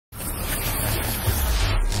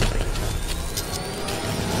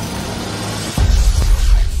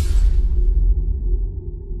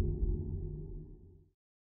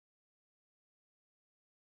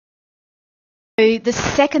So the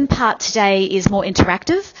second part today is more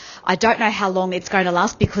interactive. I don't know how long it's going to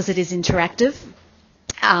last because it is interactive.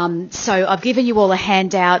 So I've given you all a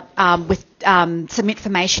handout with some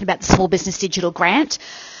information about the Small Business Digital Grant.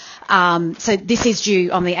 So this is due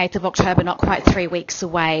on the 8th of October, not quite 3 weeks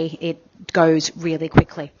away. It goes really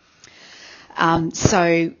quickly.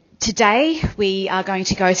 So today we are going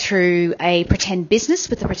to go through a pretend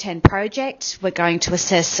business with a pretend project. We're going to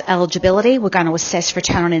assess eligibility, we're going to assess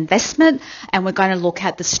return on investment, and we're going to look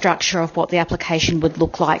at the structure of what the application would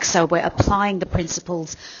look like. So we're applying the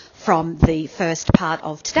principles from the first part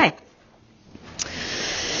of today.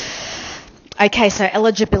 Okay, so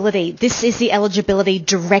eligibility. This is the eligibility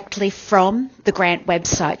directly from the grant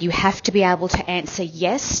website. You have to be able to answer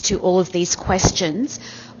yes to all of these questions.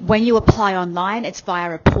 When you apply online, it's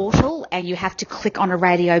via a portal and you have to click on a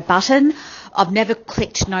radio button. I've never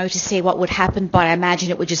clicked no to see what would happen, but I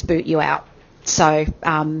imagine it would just boot you out. So,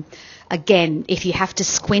 again, if you have to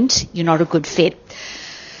squint, you're not a good fit.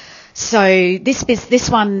 So this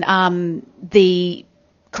one, the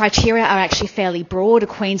criteria are actually fairly broad. A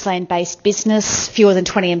Queensland-based business, fewer than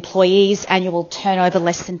 20 employees, annual turnover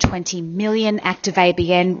less than 20 million, active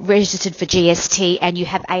ABN, registered for GST, and you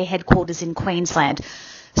have a headquarters in Queensland.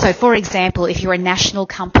 So, for example, if you're a national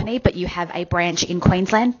company but you have a branch in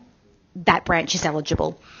Queensland, that branch is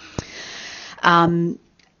eligible. Has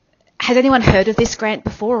anyone heard of this grant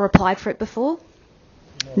before or applied for it before?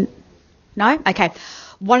 No? Okay.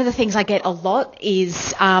 One of the things I get a lot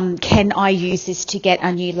is, can I use this to get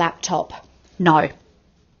a new laptop? No.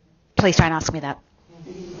 Please don't ask me that.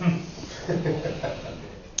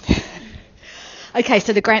 Okay,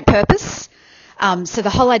 so the grant purpose. So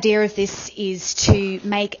the whole idea of this is to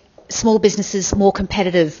make small businesses more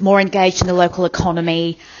competitive, more engaged in the local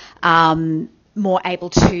economy, more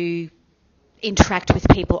able to interact with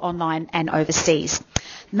people online and overseas.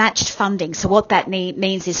 Matched funding. So what that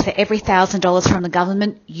means is for every $1,000 from the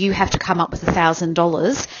government, you have to come up with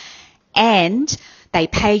 $1,000, and they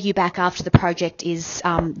pay you back after the project is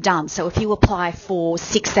done. So if you apply for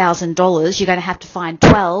 $6,000, you're going to have to find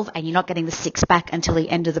 12, and you're not getting the 6 back until the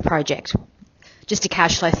end of the project. Just a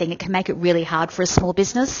cash flow thing. It can make it really hard for a small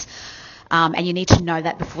business, and you need to know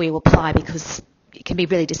that before you apply because it can be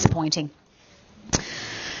really disappointing. Isn't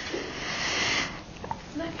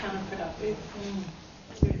that counterproductive?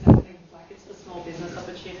 Like it's the small business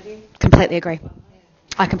opportunity. Completely agree.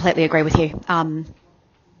 I completely agree with you.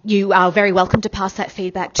 You are very welcome to pass that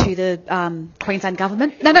feedback to the Queensland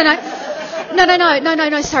government. No.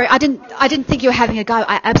 Sorry, I didn't think you were having a go.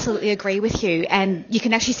 I absolutely agree with you. And you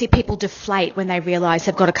can actually see people deflate when they realise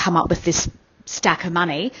they've got to come up with this stack of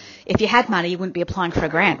money. If you had money, you wouldn't be applying for a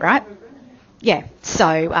grant, right? Yeah.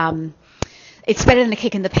 So it's better than a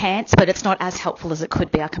kick in the pants, but it's not as helpful as it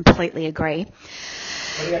could be. I completely agree.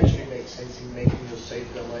 But it actually makes sense in making you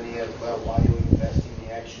save the money as well while you're investing.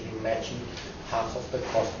 You're actually matching half of the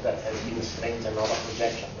cost that has been spent and not a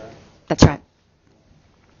projection, right? That's right.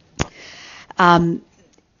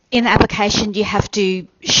 In the application, you have to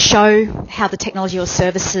show how the technology or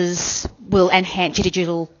services will enhance your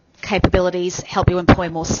digital capabilities, help you employ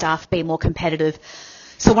more staff, be more competitive.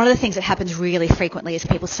 So one of the things that happens really frequently is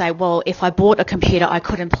people say, well, if I bought a computer, I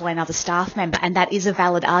could employ another staff member. And that is a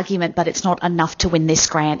valid argument, but it's not enough to win this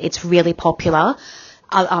grant. It's really popular.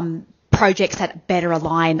 Projects that better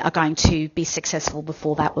align are going to be successful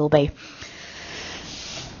before that will be.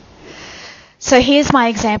 So here's my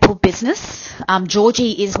example business.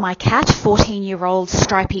 Georgie is my cat, 14-year-old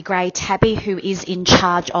stripy grey tabby, who is in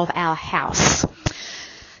charge of our house.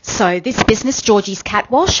 So this business, Georgie's Cat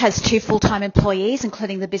Wash, has 2 full-time employees,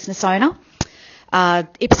 including the business owner.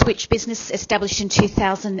 Ipswich business established in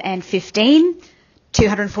 2015,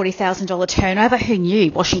 $240,000 turnover. Who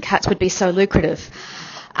knew washing cats would be so lucrative?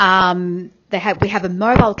 We have a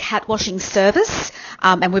mobile cat washing service,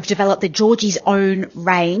 and we've developed the Georgie's own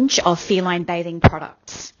range of feline bathing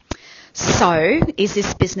products. So, is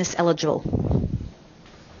this business eligible?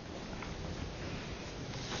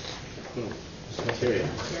 Criteria.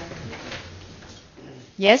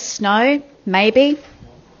 Yes, no, maybe?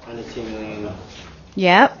 Under 2 million.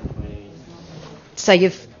 Yep. So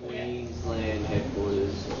you've... Queensland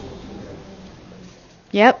headquarters.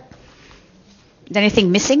 Yep. Is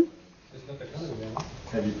anything missing?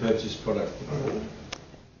 Have you purchased product before?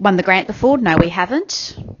 Won the grant before? No, we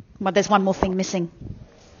haven't. Well, there's one more thing missing.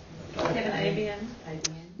 You have an ABN.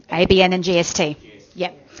 ABN and GST.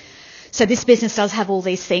 Yep. So this business does have all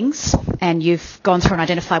these things, and you've gone through and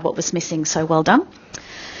identified what was missing, so well done.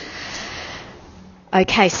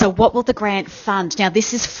 Okay, so what will the grant fund? Now,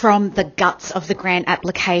 this is from the guts of the grant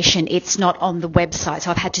application. It's not on the website,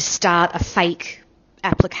 so I've had to start a fake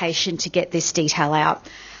application to get this detail out.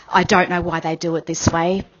 I don't know why they do it this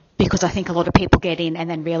way, because I think a lot of people get in and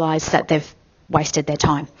then realise that they've wasted their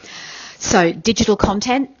time. So digital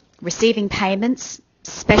content, receiving payments,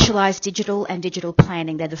 specialised digital and digital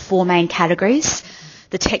planning, they're the four main categories.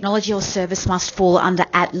 The technology or service must fall under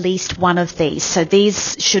at least one of these. So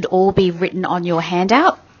these should all be written on your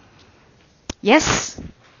handout. Yes?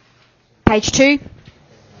 Page 2.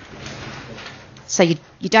 So you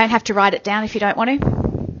don't have to write it down if you don't want to.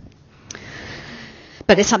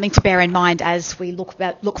 But there's something to bear in mind as we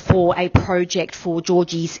look for a project for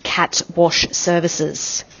Georgie's Cat Wash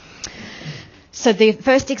Services. So the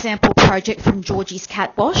first example project from Georgie's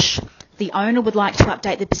Cat Wash, the owner would like to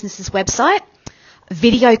update the business's website,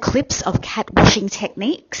 video clips of cat washing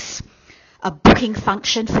techniques, a booking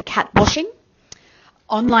function for cat washing,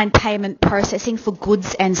 online payment processing for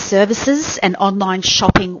goods and services, and online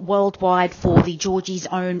shopping worldwide for the Georgie's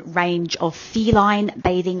own range of feline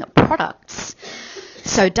bathing products.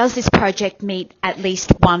 So does this project meet at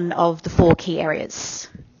least one of the four key areas?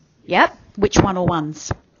 Yep. Which one or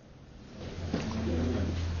ones?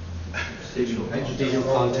 Digital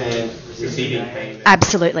content, receiving payment.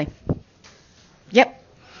 Absolutely. Yep.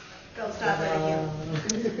 They'll start that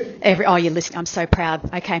again. Oh, you're listening. I'm so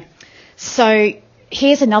proud. Okay. So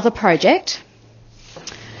here's another project.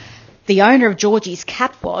 The owner of Georgie's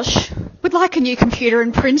Cat Wash would like a new computer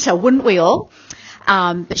and printer, wouldn't we all?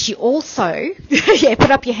 But she also, yeah,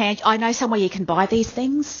 put up your hand. I know somewhere you can buy these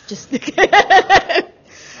things. Just,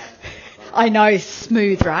 I know,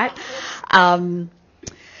 smooth, right?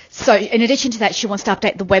 So in addition to that, she wants to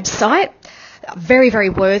update the website. Very, very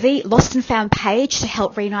worthy. Lost and found page to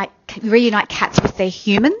help reunite cats with their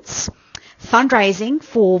humans. Fundraising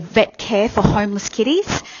for vet care for homeless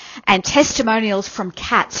kitties. And testimonials from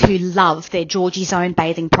cats who love their Georgie's own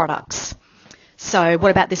bathing products. So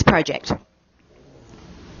what about this project?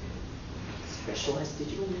 Specialised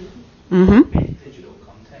digital media? Mm-hmm. Digital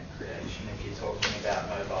content creation, if you're talking about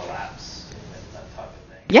mobile apps and that type of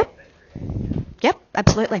thing. Yep. They create. Yep,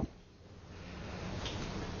 absolutely.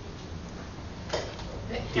 But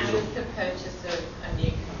how does the purchase of a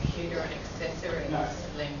new computer and accessories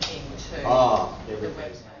link into the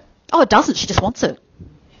website? Oh, it doesn't. She just wants it.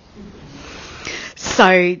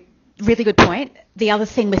 So, really good point. The other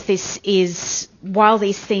thing with this is, while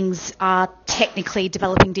these things are technically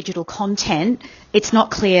developing digital content, it's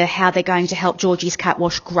not clear how they're going to help Georgie's Cat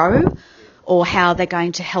Wash grow or how they're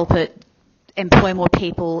going to help it employ more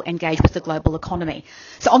people, engage with the global economy.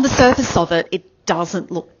 So on the surface of it, it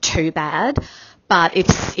doesn't look too bad. But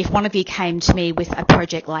if one of you came to me with a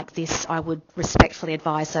project like this, I would respectfully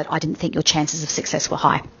advise that I didn't think your chances of success were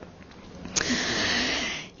high.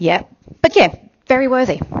 Yeah. But yeah, very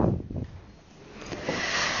worthy.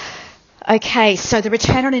 Okay, so the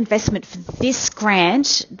return on investment for this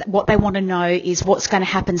grant, what they want to know is what's going to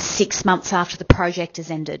happen 6 months after the project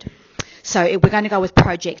has ended. So we're going to go with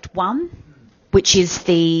project 1, which is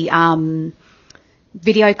the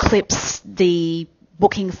video clips, the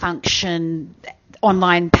booking function,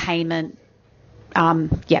 online payment.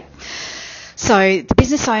 So the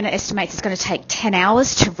business owner estimates it's going to take 10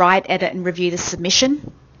 hours to write, edit and review the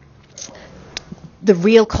submission. The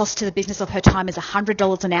real cost to the business of her time is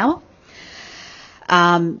 $100 an hour.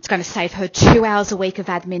 It's going to save her 2 hours a week of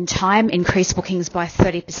admin time, increase bookings by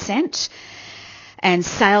 30%. And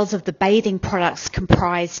sales of the bathing products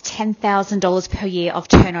comprise $10,000 per year of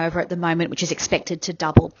turnover at the moment, which is expected to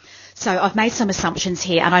double. So I've made some assumptions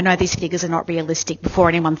here, and I know these figures are not realistic. Before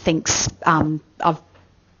anyone thinks I've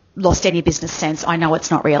lost any business sense, I know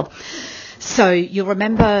it's not real. So you'll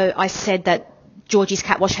remember I said that Georgie's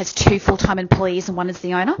Cat Wash has 2 full-time employees and one is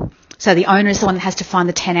the owner. So the owner is the one that has to find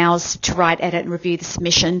the 10 hours to write, edit and review the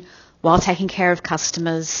submission while taking care of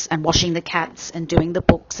customers and washing the cats and doing the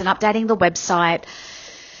books and updating the website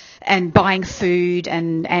and buying food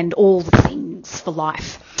and all the things for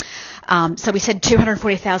life. So we said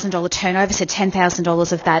 $240,000 turnover, so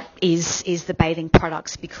 $10,000 of that is the bathing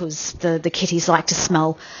products because the kitties like to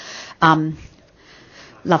smell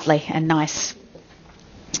lovely and nice.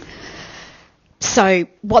 So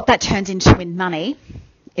what that turns into in money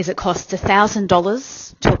is it costs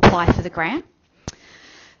 $1,000 to apply for the grant.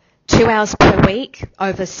 2 hours per week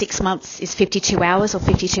over 6 months is 52 hours or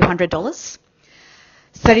 $5,200.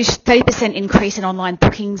 30% increase in online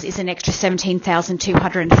bookings is an extra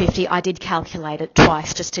 $17,250. I did calculate it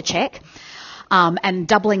twice just to check. And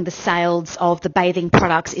doubling the sales of the bathing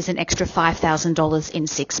products is an extra $5,000 in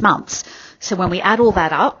 6 months. So when we add all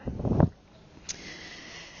that up,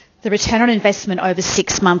 the return on investment over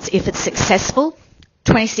 6 months, if it's successful,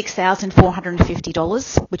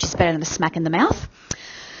 $26,450, which is better than a smack in the mouth.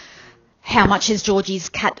 How much is Georgie's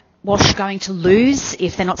Cat Wash going to lose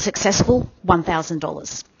if they're not successful?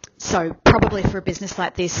 $1,000. So probably for a business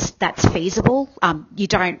like this, that's feasible. You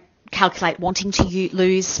don't calculate wanting to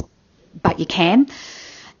lose, but you can.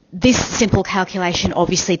 This simple calculation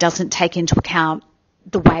obviously doesn't take into account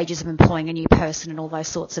the wages of employing a new person and all those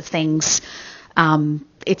sorts of things.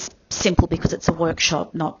 It's simple because it's a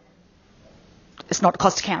workshop, it's not a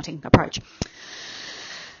cost accounting approach.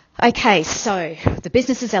 Okay, so the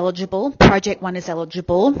business is eligible, project one is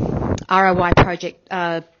eligible, ROI project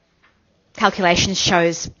calculations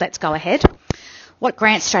shows let's go ahead. What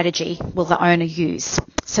grant strategy will the owner use?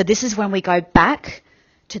 So this is when we go back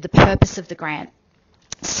to the purpose of the grant.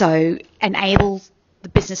 So enable the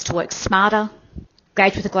business to work smarter,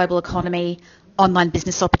 engage with the global economy, online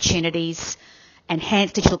business opportunities,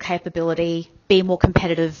 enhance digital capability, be more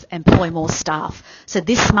competitive, employ more staff. So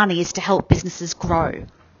this money is to help businesses grow.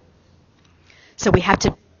 So we have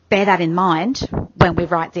to bear that in mind when we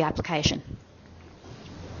write the application.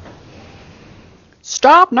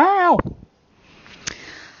 Stop now!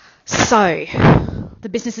 So the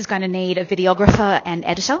business is going to need a videographer and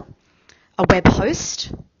editor, a web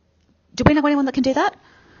host. Do we know anyone that can do that?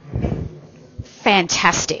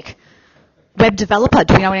 Fantastic. Web developer,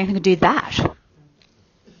 do we know anyone who can do that?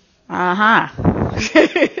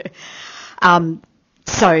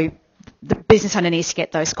 So the business owner needs to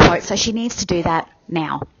get those quotes, so she needs to do that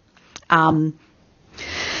now.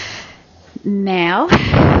 Now,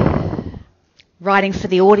 writing for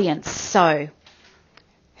the audience. So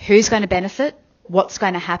who's going to benefit? What's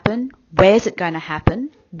going to happen? Where's it going to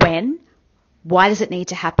happen? When? Why does it need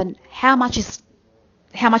to happen? How much is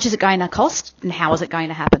it going to cost? And how is it going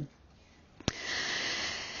to happen?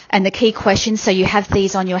 And the key questions, so you have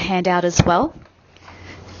these on your handout as well.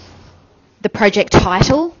 The project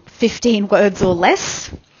title, 15 words or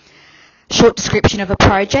less. Short description of a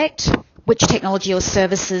project. Which technology or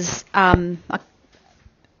services are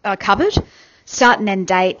covered. Start and end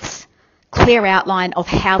dates. Clear outline of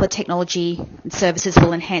how the technology and services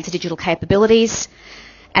will enhance the digital capabilities.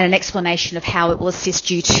 And an explanation of how it will assist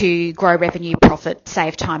you to grow revenue, profit,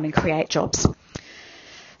 save time and create jobs.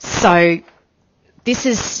 So this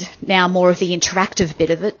is now more of the interactive bit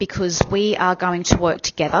of it because we are going to work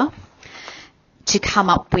together to come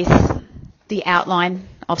up with the outline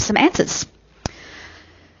of some answers.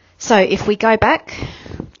 So if we go back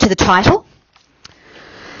to the title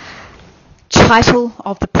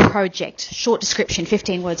of the project, short description,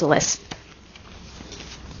 15 words or less.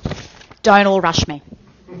 Don't all rush me.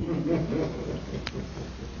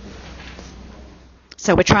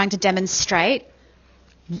 So we're trying to demonstrate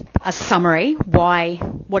a summary.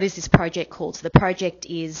 What is this project called? So the project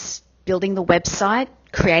is building the website,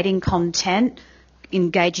 creating content,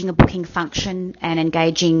 engaging a booking function, and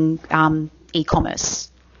engaging e-commerce.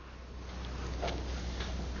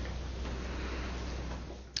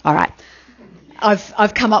 All right.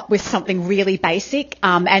 I've come up with something really basic,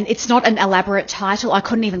 and it's not an elaborate title. I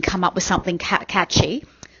couldn't even come up with something catchy.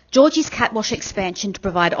 Georgie's Cat Wash expansion to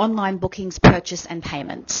provide online bookings, purchase and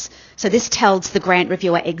payments. So this tells the grant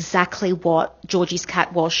reviewer exactly what Georgie's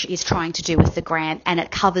Cat Wash is trying to do with the grant, and it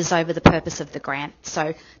covers over the purpose of the grant.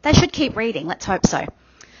 So they should keep reading. Let's hope so.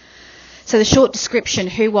 So the short description,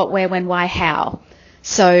 who, what, where, when, why, how.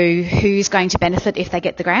 So who's going to benefit if they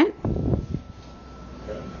get the grant?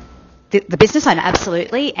 The business owner,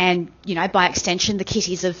 absolutely, and, you know, by extension, the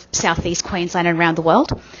kitties of southeast Queensland and around the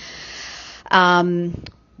world.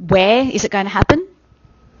 Where is it going to happen?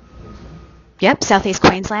 Yep, southeast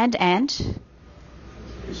Queensland and?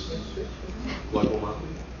 Global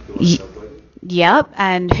market. Yep,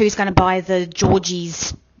 and who's going to buy the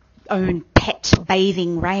Georgie's own pet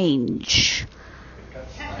bathing range?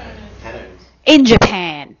 In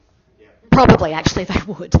Japan. Probably, actually, they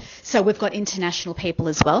would. So we've got international people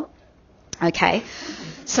as well. Okay,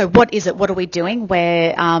 so what is it? What are we doing?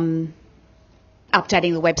 We're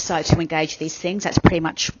updating the website to engage these things. That's pretty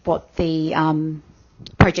much what the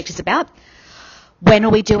project is about. When are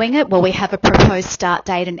we doing it? Well, we have a proposed start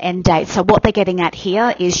date and end date. So what they're getting at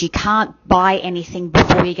here is you can't buy anything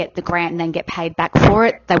before you get the grant and then get paid back for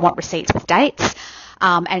it. They want receipts with dates.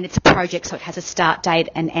 And it's a project, so it has a start date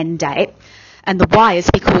and end date. And the why is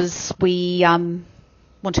because we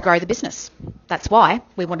want to grow the business. That's why.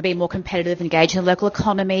 We want to be more competitive, engage in the local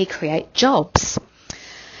economy, create jobs. So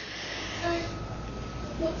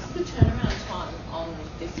what's the turnaround time on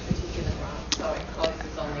this particular grant? So it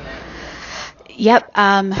closes on the 8th? Yep. 6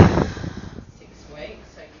 weeks,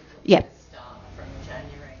 so you can start from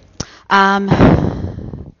January.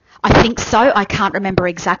 I think so. I can't remember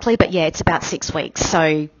exactly, but yeah, it's about 6 weeks.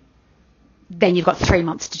 So then you've got 3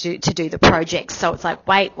 months to do the project. So it's like,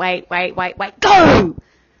 wait, go!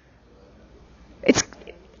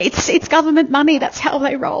 It's government money. That's how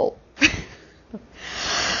they roll.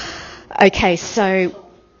 Okay, so,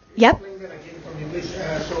 yep. So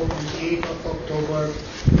on the 8th of October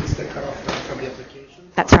is the cutoff time for the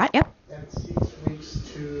application. That's right, yep. And 6 weeks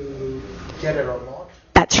to get it or not.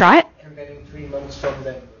 That's right. And then in 3 months from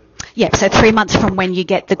then. Yep, so 3 months from when you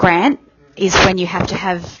get the grant is when you have to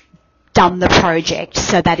have done the project.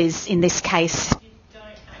 So that is, in this case... You don't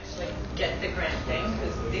actually get the grant then,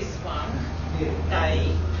 because this one,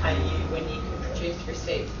 they pay you when you can produce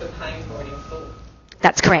receipts for paying for it in full.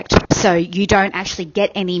 That's correct. So you don't actually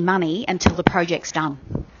get any money until the project's done.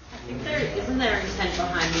 I think isn't there intent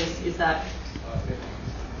behind this is that,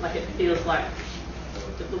 like, it feels like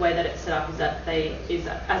the way that it's set up is that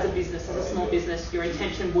as a business, as a small business, your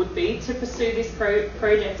intention would be to pursue this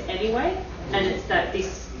project anyway, and it's that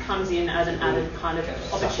this comes in as an added kind of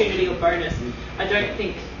opportunity or bonus. I don't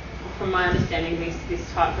think, from my understanding, this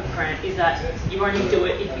type of grant is that you only do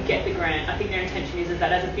it if you get the grant. I think their intention is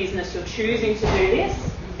that as a business you're choosing to do this.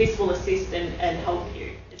 This will assist and help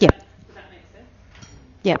you. Yep. Does that make sense?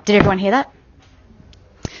 Yep. Did everyone hear that?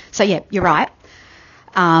 So yeah, you're right.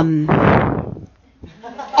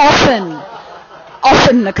 Often,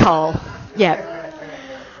 Nicole. Yeah.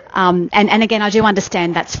 And again, I do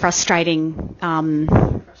understand that's frustrating. I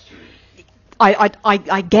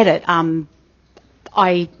get it.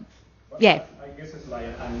 Yeah. I guess it's like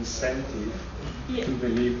an incentive to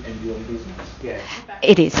believe in your business. Yeah.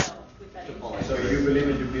 It is. So if you believe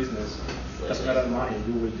in your business, doesn't matter the money,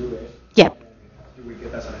 you will do it. Yep. You will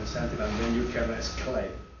get as an incentive, and then you can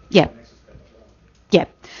escalate. Yep. Yep.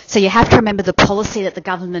 So you have to remember the policy that the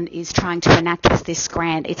government is trying to enact with this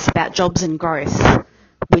grant. It's about jobs and growth,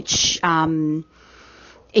 which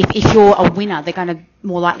if you're a winner, they're going to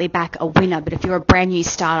more likely back a winner. But if you're a brand new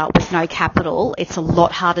startup with no capital, it's a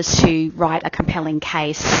lot harder to write a compelling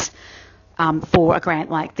case for a grant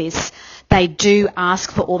like this. They do ask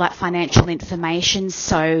for all that financial information.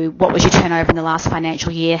 So what was your turnover in the last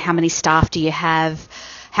financial year? How many staff do you have?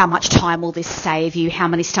 How much time will this save you? How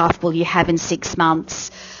many staff will you have in 6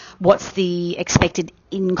 months? What's the expected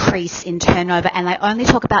increase in turnover? And they only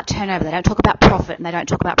talk about turnover. They don't talk about profit, and they don't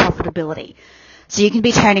talk about profitability. So you can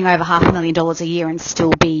be turning over $500,000 a year and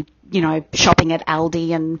still be, shopping at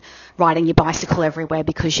Aldi and riding your bicycle everywhere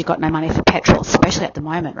because you've got no money for petrol, especially at the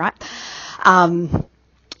moment, right?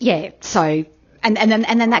 Yeah. So, and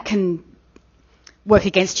then that can work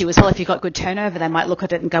against you as well. If you've got good turnover, they might look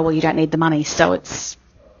at it and go, well, you don't need the money. So it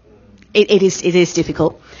is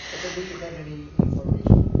difficult. Do you have any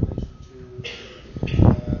information in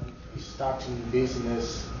relation to starting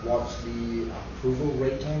business? What's the approval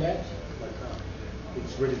rate on that?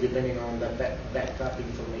 It's really depending on that backup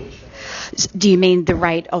information. Do you mean the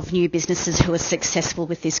rate of new businesses who are successful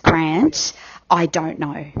with this grant? I don't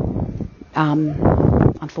know.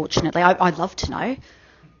 Unfortunately, I'd love to know,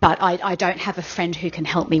 but I don't have a friend who can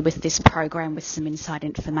help me with this program with some inside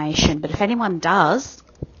information. But if anyone does...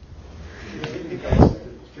 Did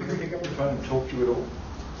they pick up the phone and talk to you at all?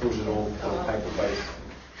 Or was it all paper-based?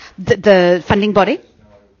 The funding body?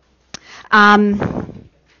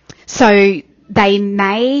 So they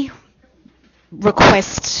may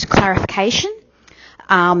request clarification.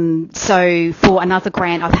 So for another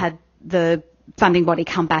grant, I've had the funding body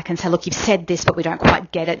come back and say, look, you've said this, but we don't quite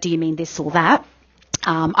get it. Do you mean this or that?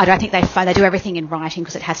 I don't think they do everything in writing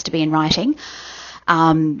because it has to be in writing.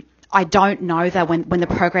 I don't know, though, when the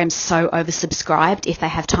program's so oversubscribed, if they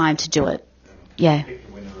have time to do it. Yeah.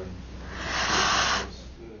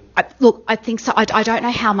 I think so. I don't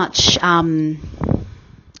know how much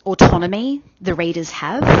autonomy the readers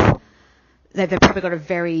have. They've probably got a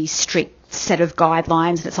very strict set of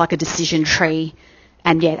guidelines, and it's like a decision tree.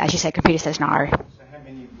 And, yeah, as you say, computer says no. So how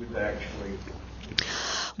many would they actually...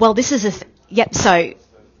 Well, this is yep, so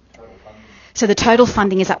the total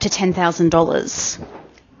funding is up to $10,000.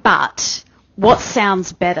 But what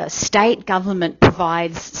sounds better? State government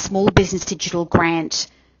provides small business digital grant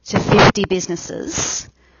to 50 businesses,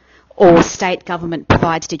 or state government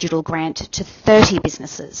provides digital grant to 30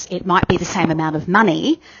 businesses. It might be the same amount of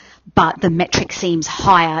money, but the metric seems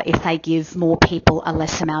higher if they give more people a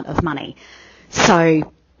less amount of money.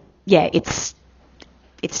 So, yeah, it's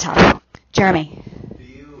tough. Jeremy?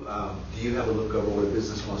 Do you have a look over what a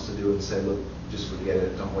business wants to do and say, look, just forget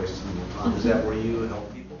it, don't waste any more time? Is that where you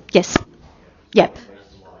help people? Yes. Yep.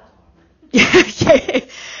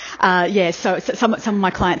 Yeah. So some of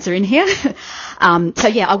my clients are in here. So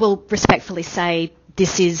yeah, I will respectfully say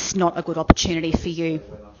this is not a good opportunity for you.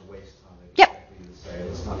 Not to waste time. Yep.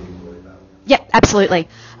 Let's not even worry about Yep, absolutely.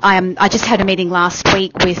 I just had a meeting last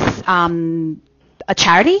week with a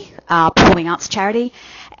charity, performing arts charity,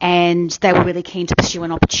 and they were really keen to pursue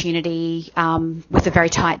an opportunity with a very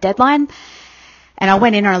tight deadline. And I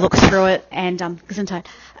went in and I looked through it, and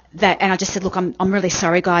and I just said, look, I'm really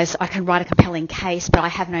sorry, guys. I can write a compelling case, but I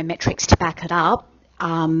have no metrics to back it up.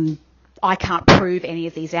 I can't prove any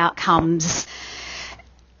of these outcomes,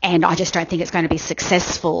 and I just don't think it's going to be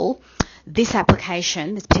successful. This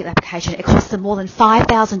particular application, it cost them more than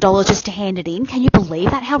 $5,000 just to hand it in. Can you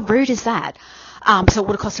believe that? How rude is that? So it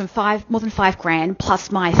would have cost them more than $5,000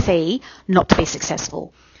 plus my fee not to be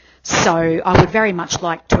successful. So I would very much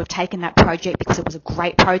like to have taken that project because it was a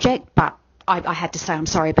great project, but I had to say I'm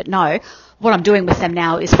sorry, but no. What I'm doing with them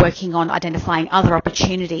now is working on identifying other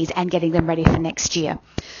opportunities and getting them ready for next year.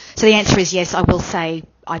 So the answer is yes, I will say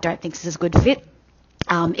I don't think this is a good fit.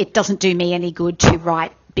 It doesn't do me any good to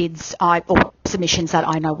write bids or submissions that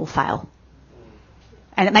I know will fail.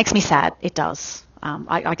 And it makes me sad. It does.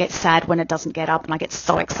 I get sad when it doesn't get up, and I get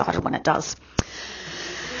so excited when it does.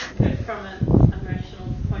 From an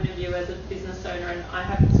emotional point of view as a business owner, and I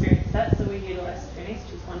have experienced that, so we utilise Toni,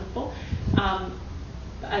 which is wonderful.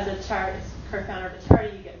 As a co-founder of a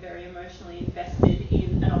charity, you get very emotionally invested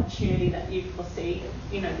in an opportunity that you foresee,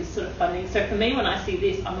 this sort of funding. So for me, when I see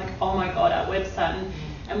this, I'm like, oh my God, our website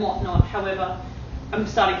and whatnot. However, I'm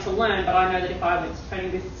starting to learn, but I know that if I was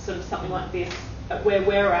turning this sort of something like this, where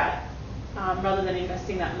we're at, rather than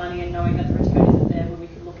investing that money and knowing that the return isn't there, where we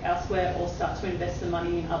could look elsewhere or start to invest the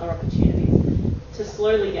money in other opportunities to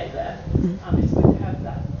slowly get there. It's good to have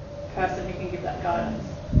that person who can give that guidance,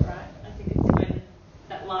 right? I think it's when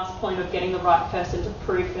that last point of getting the right person to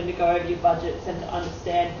proof and to go over your budgets and to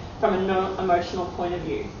understand from a non-emotional point of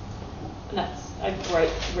view. And that's a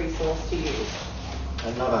great resource to use.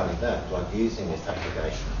 And not only that, like using this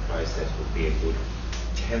application process would be a good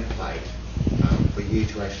template for you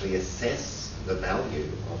to actually assess the value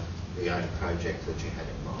of the own project that you had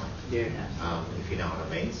in mind. Yeah. If you know what I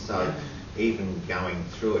mean. So even going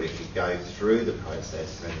through it, if you go through the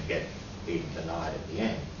process and get bid denied at the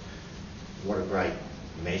end, what a great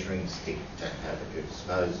measuring stick to have at your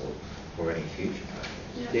disposal for any future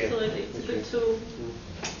project. Yeah, absolutely. It's a good tool.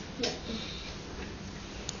 Yeah.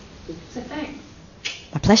 So thanks.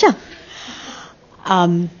 My pleasure.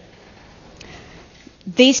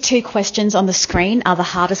 These two questions on the screen are the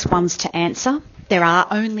hardest ones to answer. There are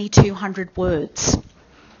only 200 words.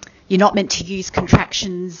 You're not meant to use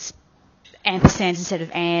contractions, ampersands instead of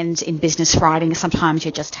and in business writing. Sometimes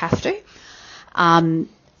you just have to.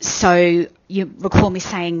 So you recall me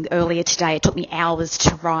saying earlier today it took me hours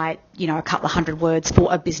to write, a couple of hundred words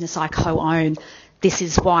for a business I co-own. This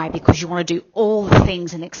is why, because you want to do all the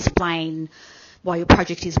things and explain why your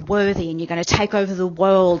project is worthy and you're going to take over the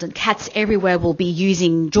world and cats everywhere will be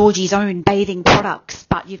using Georgie's own bathing products,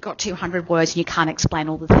 but you've got 200 words and you can't explain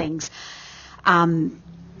all the things.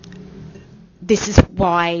 This is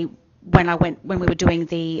why when we were doing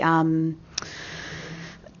the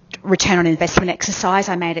return on investment exercise,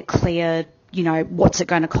 I made it clear, what's it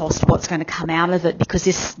going to cost, what's going to come out of it,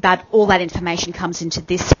 because all that information comes into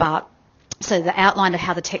this part. So the outline of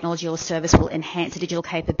how the technology or service will enhance the digital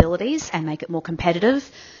capabilities and make it more competitive.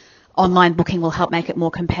 Online booking will help make it more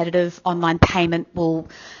competitive. Online payment will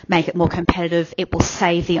make it more competitive. It will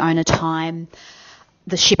save the owner time.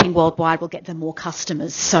 The shipping worldwide will get them more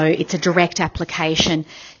customers. So it's a direct application.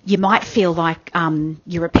 You might feel like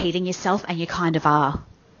you're repeating yourself, and you kind of are.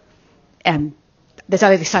 There's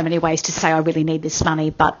only so many ways to say I really need this money,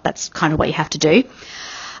 but that's kind of what you have to do.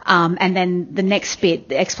 And then the next bit,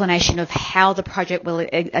 the explanation of how the project will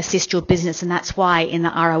assist your business, and that's why in the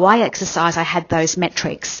ROI exercise I had those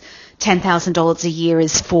metrics. $10,000 a year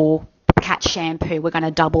is for cat shampoo. We're going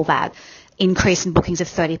to double that. Increase in bookings of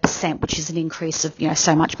 30%, which is an increase of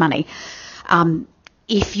so much money.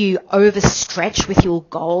 If you overstretch with your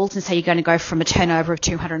goals and say you're going to go from a turnover of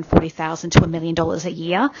 $240,000 to $1 million a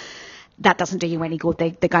year, that doesn't do you any good.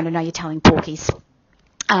 They're going to know you're telling porkies.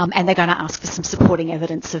 And they're going to ask for some supporting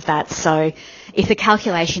evidence of that. So if the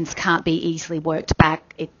calculations can't be easily worked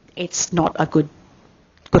back, it's not a good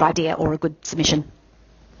idea or a good submission.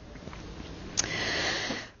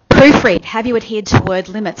 Proofread. Have you adhered to word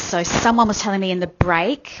limits? So someone was telling me in the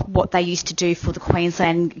break what they used to do for the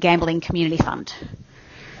Queensland Gambling Community Fund.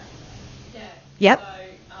 Yeah. Yep. So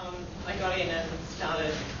I got in and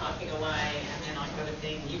started typing away, and then I got a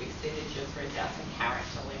thing, you've exceeded your 3,000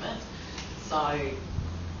 character limit. So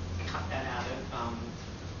cut that out of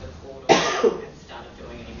the portal and started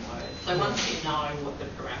doing it in Word. So once you know what the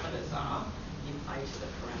parameters are, you play to the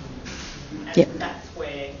parameters. And yep. That's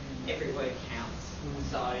where every word counts.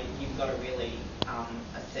 So you've got to really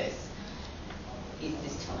assess.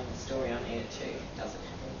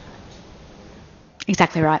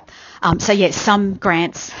 Exactly right. So yes, some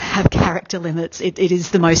grants have character limits. It is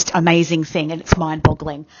the most amazing thing, and it's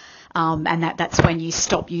mind-boggling. And that's when you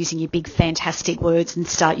stop using your big fantastic words and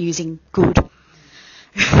start using good.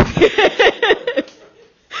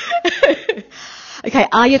 Okay,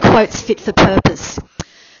 are your quotes fit for purpose?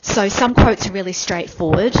 So some quotes are really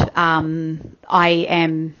straightforward. I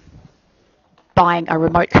am buying a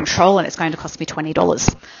remote control and it's going to cost me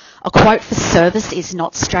 $20. A quote for service is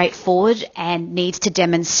not straightforward and needs to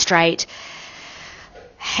demonstrate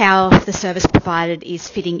how the service provided is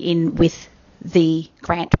fitting in with the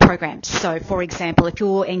grant program. So, for example, if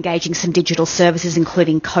you're engaging some digital services,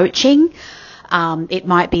 including coaching, it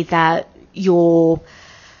might be that you're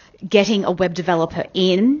getting a web developer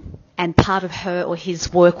in, and part of her or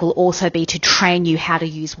his work will also be to train you how to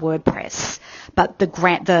use WordPress. But the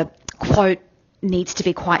quote needs to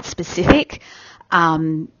be quite specific.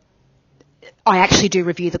 I actually do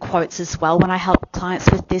review the quotes as well when I help clients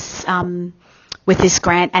with this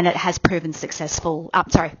grant, and it has proven successful.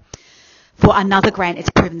 For another grant,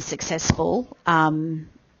 it's proven successful to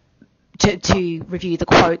review the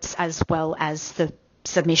quotes as well as the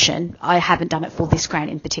submission. I haven't done it for this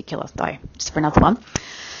grant in particular, though, just for another one.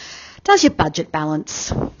 Does your budget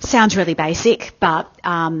balance? Sounds really basic, but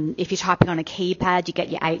if you're typing on a keypad, you get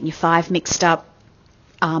your 8 and your 5 mixed up.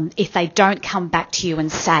 If they don't come back to you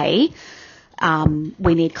and say,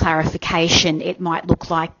 we need clarification, it might look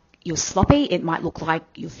like you're sloppy, it might look like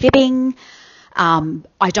you're fibbing.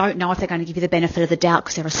 I don't know if they're going to give you the benefit of the doubt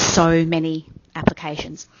because there are so many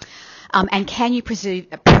applications. And can you prove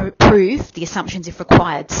the assumptions if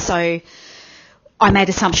required? So I made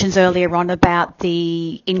assumptions earlier on about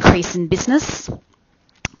the increase in business.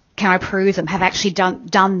 Can I prove them? Have actually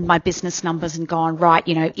done my business numbers and gone, right,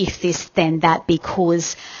 if this, then that,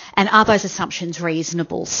 because, and are those assumptions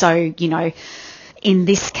reasonable? So, in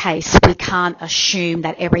this case, we can't assume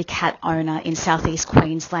that every cat owner in southeast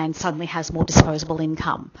Queensland suddenly has more disposable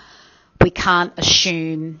income. We can't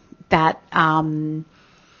assume that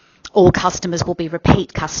all customers will be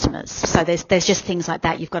repeat customers. So there's just things like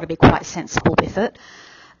that. You've got to be quite sensible with it.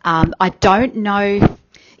 I don't know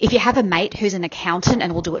if you have a mate who's an accountant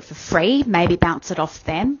and will do it for free, maybe bounce it off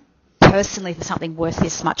them. Personally, for something worth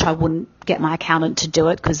this much, I wouldn't get my accountant to do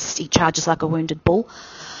it because he charges like a wounded bull.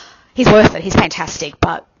 He's worth it. He's fantastic,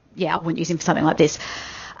 but yeah, I wouldn't use him for something like this.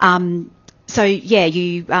 So yeah,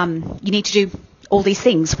 you need to do all these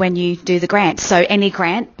things when you do the grant. So any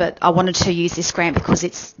grant, but I wanted to use this grant because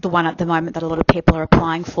it's the one at the moment that a lot of people are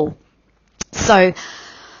applying for. So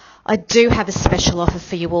I do have a special offer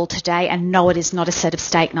for you all today, and no, it is not a set of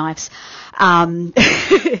steak knives.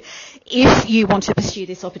 If you want to pursue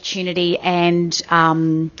this opportunity and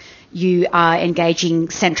you are engaging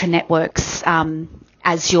Centra Networks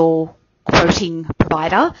as your quoting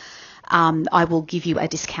provider, I will give you a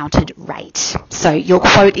discounted rate. So your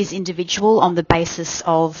quote is individual on the basis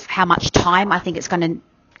of how much time I think it's going to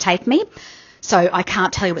take me. So I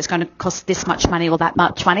can't tell you it's going to cost this much money or that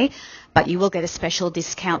much money, but you will get a special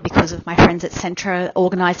discount because of my friends at Centra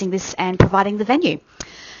organising this and providing the venue.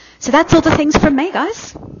 So that's all the things from me,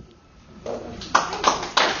 guys.